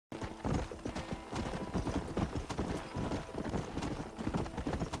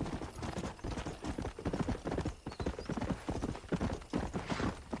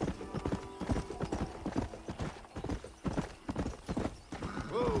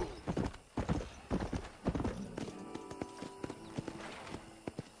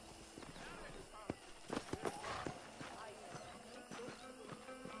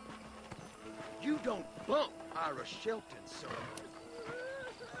Ira Shelton, sir.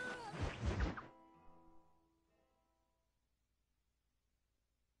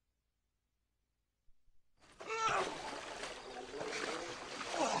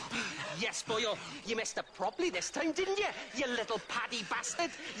 Yes, boyo, you messed up properly this time, didn't you? You little paddy bastard.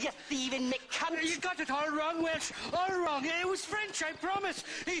 You thieving McCunt. You got it all wrong, Welsh. All wrong. It was French, I promise.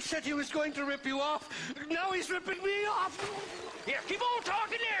 He said he was going to rip you off. Now he's ripping me off. Here, keep on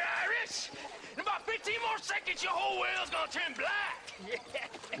talking there, Irish. In about 15 more seconds, your whole world's gonna turn black.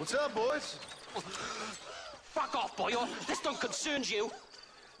 What's up, boys? Fuck off, boyo. This don't concern you.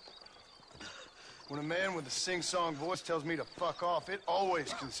 When a man with a sing-song voice tells me to fuck off, it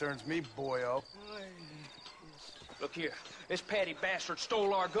always concerns me, boyo. Look here, this Paddy bastard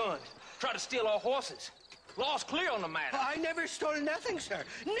stole our guns, tried to steal our horses. Law's clear on the matter. I never stole nothing, sir.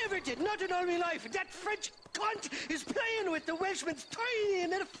 Never did. Not in all my life. That French cunt is playing with the Welshman's tiny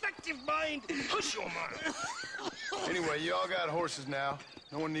and ineffective mind. Hush your mouth. Anyway, you all got horses now.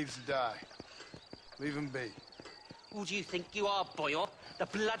 No one needs to die. Leave them be. Who do you think you are, boyo? The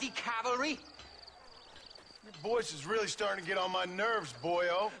bloody cavalry? Your voice is really starting to get on my nerves,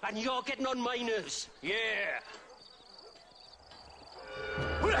 boyo. And you're getting on my nerves. Yeah.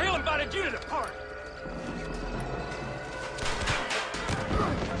 Who the hell invited you to the party?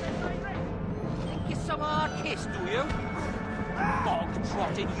 Think you're some hard kiss, do you?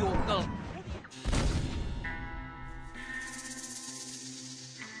 Bog-trotted yokel.